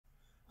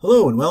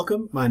Hello and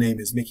welcome. My name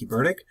is Mickey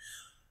Burdick.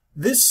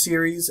 This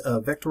series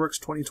of Vectorworks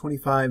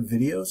 2025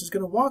 videos is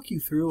going to walk you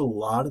through a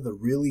lot of the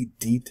really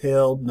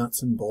detailed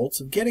nuts and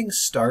bolts of getting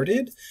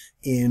started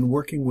in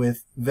working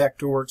with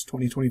Vectorworks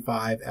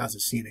 2025 as a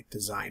scenic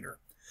designer.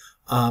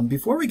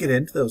 Before we get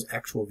into those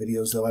actual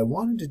videos, though, I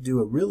wanted to do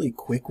a really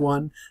quick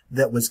one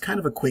that was kind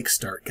of a quick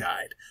start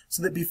guide,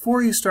 so that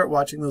before you start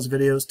watching those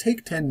videos,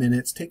 take 10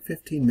 minutes, take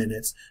 15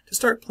 minutes to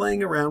start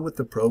playing around with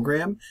the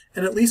program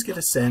and at least get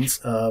a sense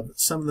of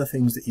some of the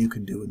things that you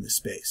can do in this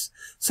space.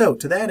 So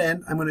to that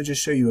end, I'm going to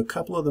just show you a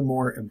couple of the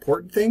more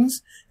important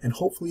things, and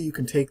hopefully you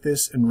can take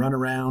this and run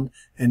around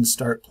and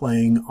start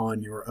playing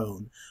on your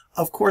own.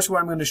 Of course, what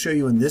I'm going to show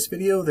you in this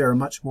video, there are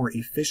much more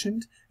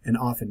efficient and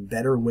often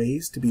better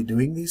ways to be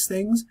doing these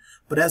things,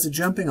 but as a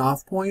jumping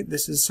off point,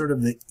 this is sort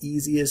of the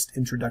easiest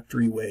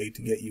introductory way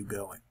to get you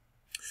going.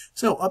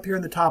 So up here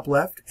in the top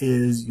left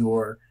is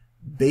your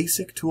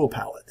basic tool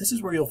palette. This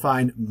is where you'll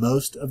find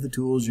most of the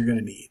tools you're going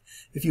to need.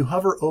 If you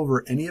hover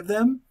over any of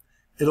them,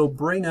 it'll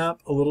bring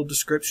up a little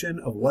description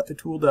of what the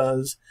tool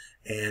does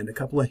and a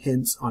couple of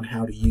hints on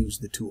how to use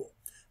the tool.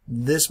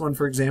 This one,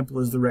 for example,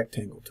 is the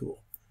rectangle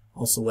tool.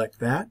 I'll select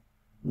that.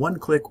 One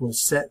click will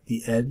set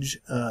the edge,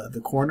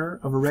 the corner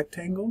of a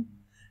rectangle,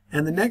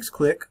 and the next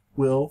click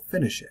will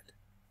finish it.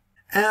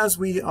 As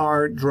we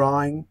are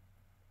drawing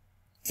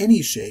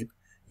any shape,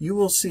 you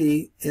will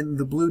see in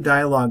the blue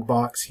dialog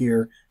box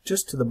here,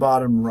 just to the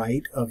bottom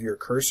right of your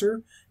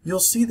cursor, you'll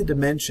see the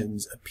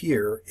dimensions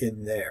appear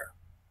in there.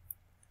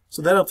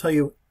 So that'll tell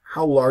you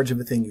how large of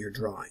a thing you're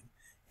drawing.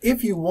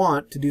 If you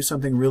want to do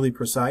something really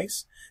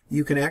precise,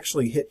 you can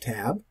actually hit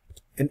Tab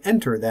and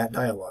enter that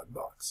dialog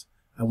box.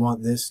 I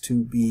want this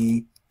to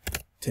be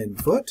 10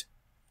 foot.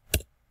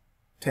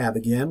 Tab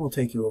again will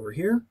take you over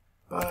here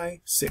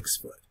by 6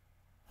 foot.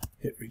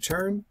 Hit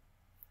Return,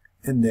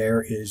 and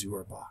there is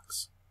your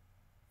box.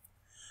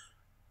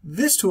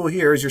 This tool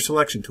here is your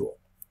selection tool.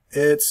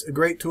 It's a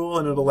great tool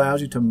and it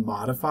allows you to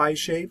modify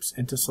shapes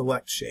and to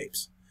select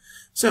shapes.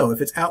 So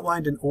if it's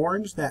outlined in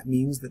orange, that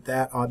means that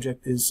that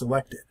object is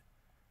selected.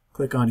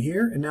 Click on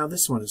here and now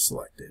this one is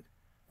selected.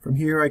 From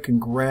here I can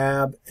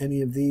grab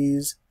any of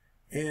these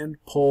and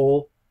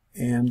pull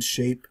and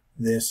shape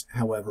this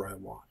however I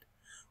want.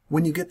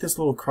 When you get this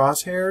little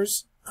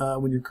crosshairs,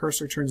 when your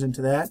cursor turns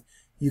into that,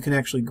 you can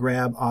actually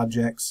grab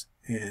objects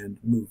and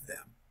move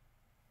them.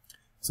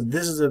 So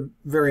this is a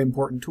very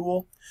important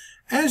tool.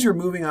 As you're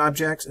moving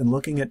objects and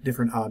looking at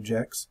different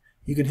objects,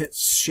 you can hit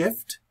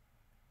Shift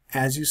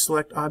as you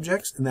select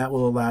objects, and that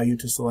will allow you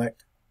to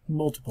select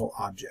multiple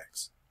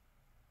objects.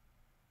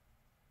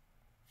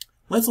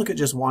 Let's look at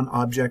just one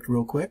object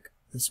real quick,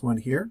 this one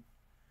here.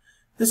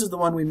 This is the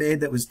one we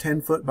made that was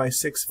 10 foot by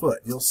 6 foot.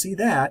 You'll see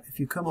that if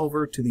you come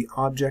over to the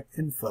object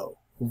info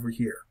over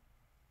here.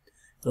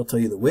 It'll tell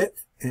you the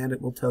width and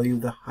it will tell you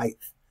the height.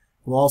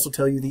 It will also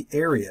tell you the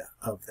area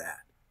of that.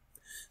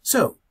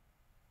 So,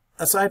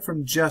 aside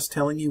from just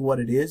telling you what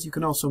it is, you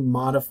can also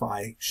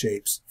modify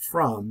shapes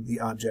from the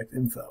object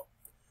info.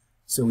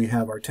 So we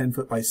have our 10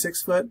 foot by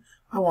 6 foot.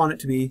 I want it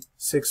to be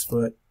 6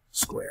 foot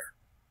square.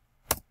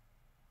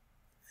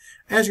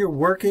 As you're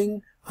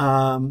working,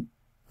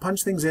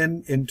 punch things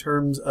in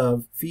terms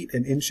of feet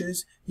and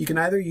inches. You can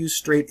either use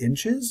straight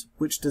inches,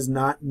 which does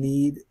not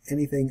need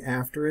anything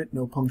after it,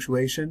 no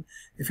punctuation.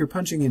 If you're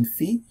punching in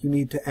feet, you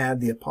need to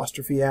add the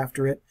apostrophe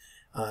after it.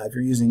 If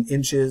you're using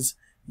inches,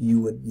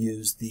 you would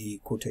use the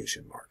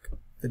quotation mark,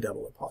 the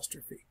double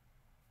apostrophe.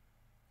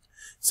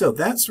 So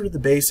that's sort of the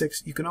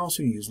basics. You can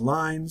also use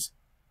lines,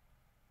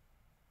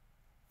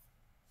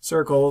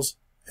 circles,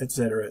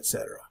 etc.,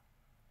 etc.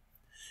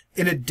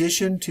 In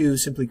addition to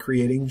simply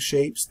creating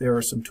shapes, there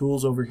are some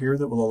tools over here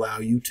that will allow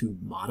you to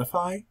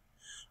modify.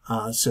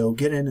 So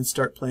get in and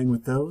start playing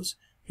with those.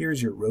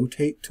 Here's your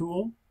rotate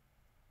tool.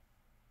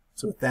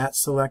 So with that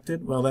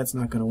selected, well, that's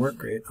not going to work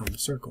great on the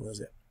circle, is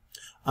it?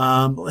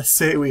 Let's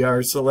say we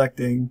are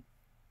selecting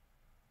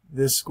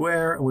this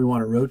square and we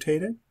want to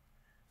rotate it.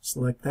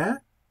 Select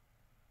that.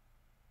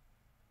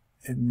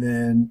 And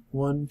then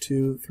 1,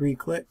 2, 3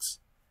 clicks,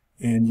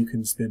 and you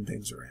can spin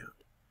things around.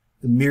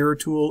 The mirror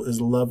tool is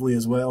lovely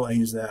as well. I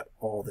use that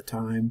all the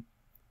time.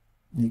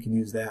 You can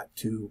use that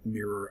to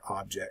mirror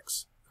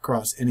objects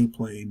across any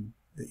plane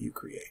that you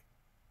create.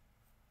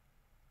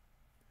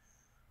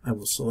 I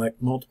will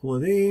select multiple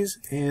of these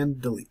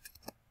and delete.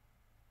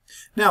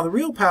 Now, the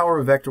real power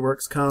of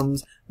Vectorworks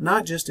comes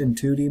not just in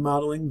 2D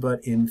modeling,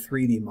 but in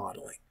 3D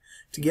modeling.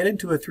 To get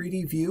into a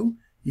 3D view,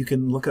 you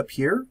can look up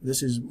here.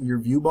 This is your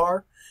view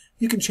bar.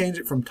 You can change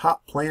it from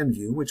top plan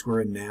view, which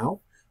we're in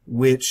now,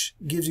 which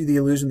gives you the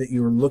illusion that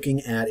you are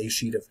looking at a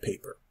sheet of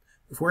paper.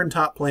 If we're in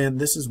top plan,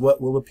 this is what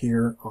will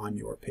appear on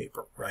your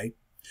paper, right?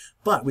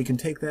 But we can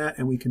take that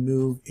and we can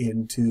move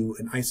into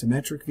an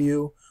isometric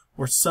view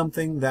or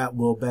something that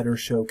will better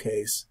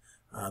showcase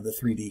the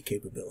 3D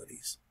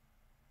capabilities.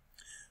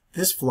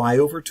 This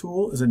flyover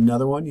tool is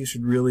another one you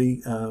should really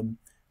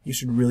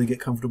get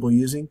comfortable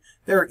using.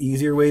 There are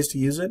easier ways to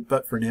use it,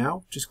 but for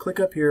now, just click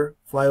up here,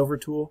 flyover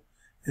tool,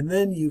 and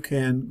then you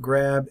can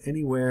grab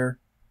anywhere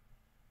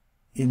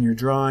in your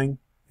drawing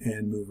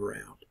and move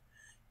around.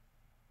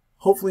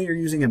 Hopefully you're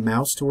using a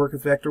mouse to work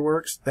with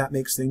Vectorworks. That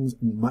makes things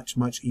much,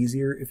 much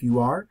easier. If you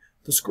are,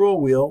 the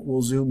scroll wheel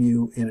will zoom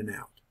you in and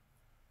out.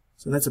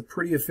 So that's a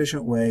pretty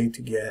efficient way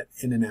to get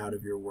in and out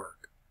of your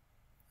work.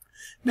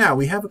 Now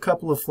we have a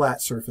couple of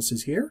flat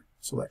surfaces here,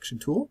 selection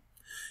tool.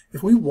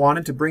 If we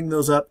wanted to bring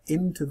those up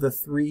into the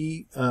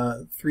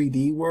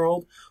 3D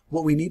world,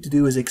 what we need to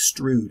do is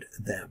extrude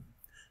them.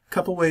 A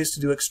couple ways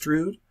to do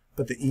extrude,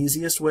 but the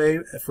easiest way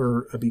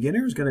for a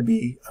beginner is going to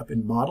be up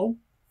in Model,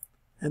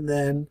 and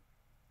then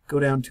go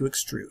down to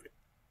Extrude.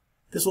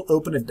 This will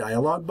open a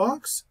dialog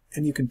box,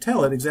 and you can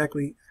tell it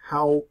exactly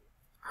how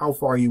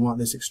far you want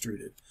this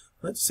extruded.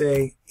 Let's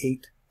say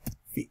 8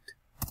 feet.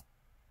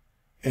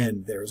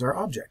 And there's our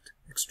object,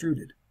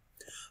 extruded.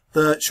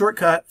 The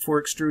shortcut for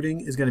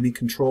extruding is going to be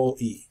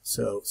Control-E.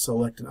 So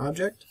select an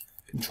object,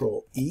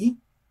 Control-E.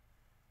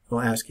 It'll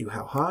ask you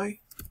how high,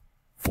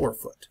 4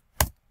 foot.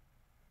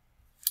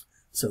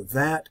 So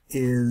that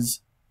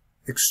is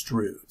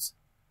extrudes.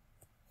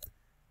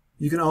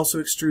 You can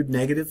also extrude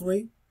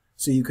negatively,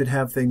 so you could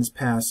have things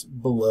pass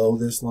below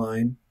this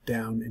line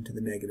down into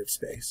the negative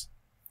space.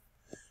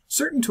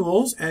 Certain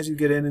tools, as you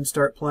get in and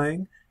start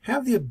playing,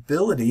 have the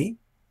ability,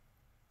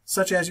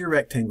 such as your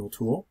rectangle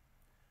tool.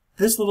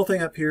 This little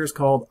thing up here is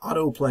called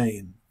auto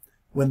plane.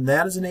 When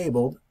that is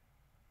enabled,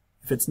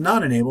 if it's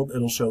not enabled,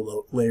 it'll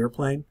show layer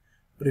plane.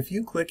 But if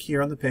you click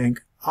here on the pink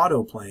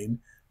auto plane,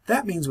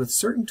 that means with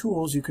certain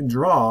tools you can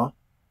draw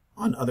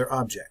on other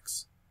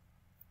objects.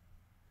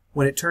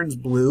 When it turns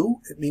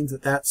blue, it means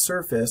that that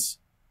surface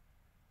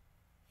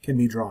can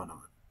be drawn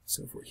on.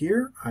 So if we're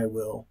here, I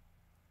will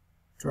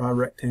draw a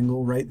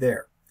rectangle right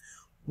there.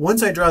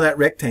 Once I draw that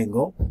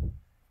rectangle,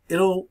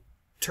 it'll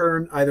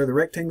turn either the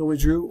rectangle we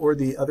drew or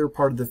the other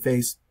part of the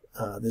face,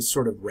 this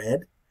sort of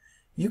red.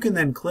 You can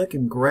then click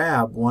and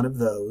grab one of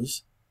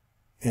those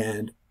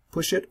and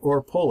push it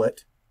or pull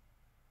it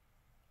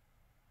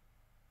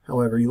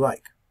however you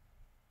like.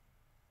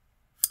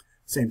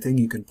 Same thing,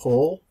 you can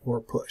pull or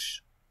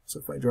push. So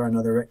if I draw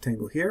another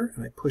rectangle here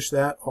and I push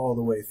that all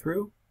the way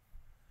through,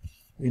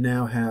 we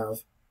now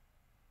have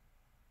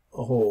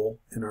a hole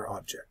in our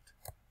object.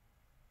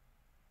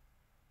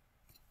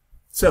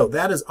 So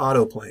that is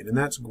autoplane, and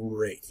that's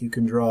great. You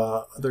can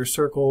draw other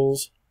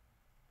circles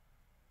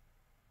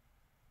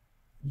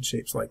and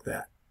shapes like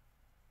that.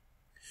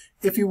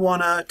 If you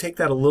want to take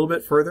that a little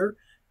bit further,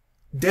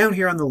 down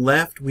here on the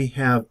left we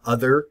have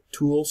other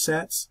tool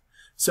sets.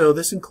 So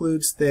this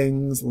includes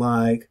things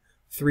like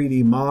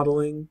 3D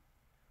modeling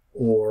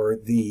or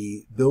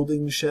the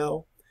building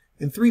shell.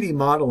 In 3D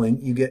modeling,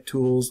 you get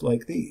tools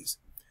like these,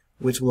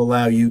 which will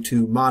allow you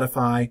to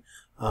modify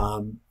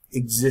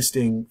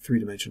existing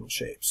three-dimensional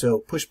shapes. So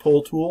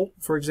push-pull tool,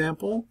 for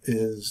example,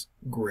 is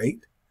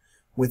great.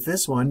 With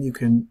this one, you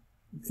can,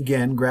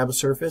 again, grab a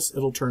surface,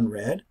 it'll turn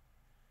red,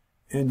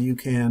 and you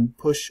can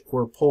push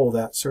or pull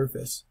that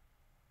surface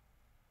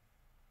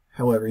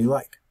however you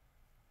like.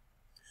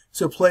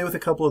 So play with a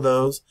couple of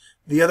those.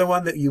 The other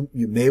one that you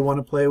may want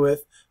to play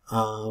with,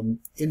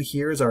 in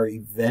here is our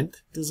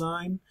event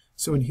design.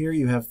 So in here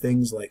you have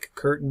things like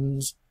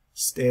curtains,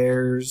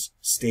 stairs,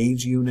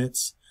 stage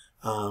units.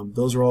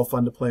 Those are all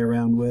fun to play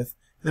around with.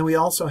 And then we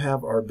also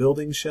have our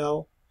building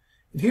shell.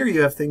 And here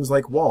you have things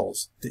like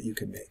walls that you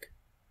can make.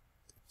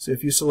 So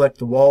if you select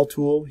the wall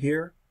tool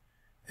here,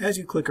 as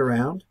you click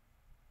around,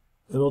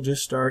 it'll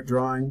just start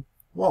drawing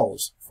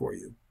walls for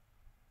you.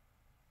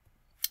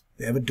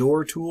 They have a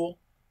door tool.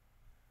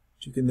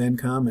 You can then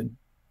come and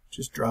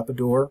just drop a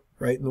door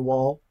right in the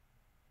wall.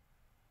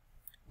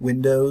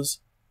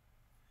 Windows.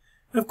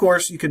 And of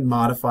course, you can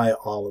modify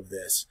all of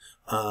this.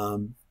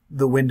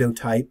 The window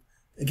type.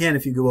 Again,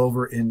 if you go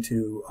over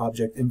into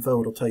Object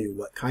Info, it'll tell you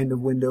what kind of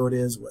window it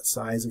is, what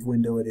size of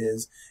window it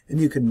is, and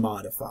you can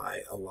modify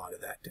a lot of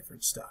that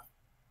different stuff.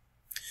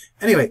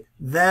 Anyway,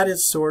 that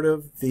is sort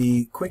of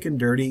the quick and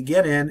dirty.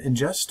 Get in and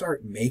just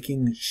start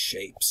making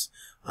shapes.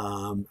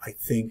 I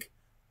think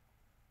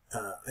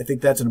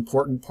that's an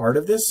important part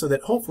of this, so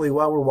that hopefully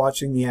while we're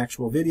watching the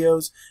actual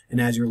videos and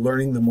as you're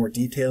learning the more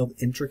detailed,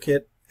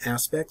 intricate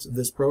aspects of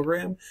this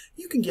program,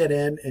 you can get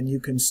in and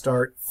you can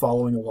start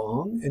following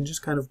along and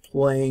just kind of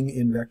playing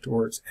in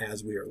Vectorworks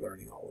as we are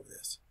learning all of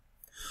this.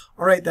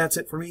 All right, that's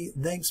it for me.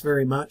 Thanks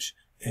very much,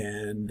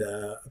 and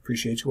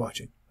appreciate you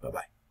watching.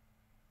 Bye-bye.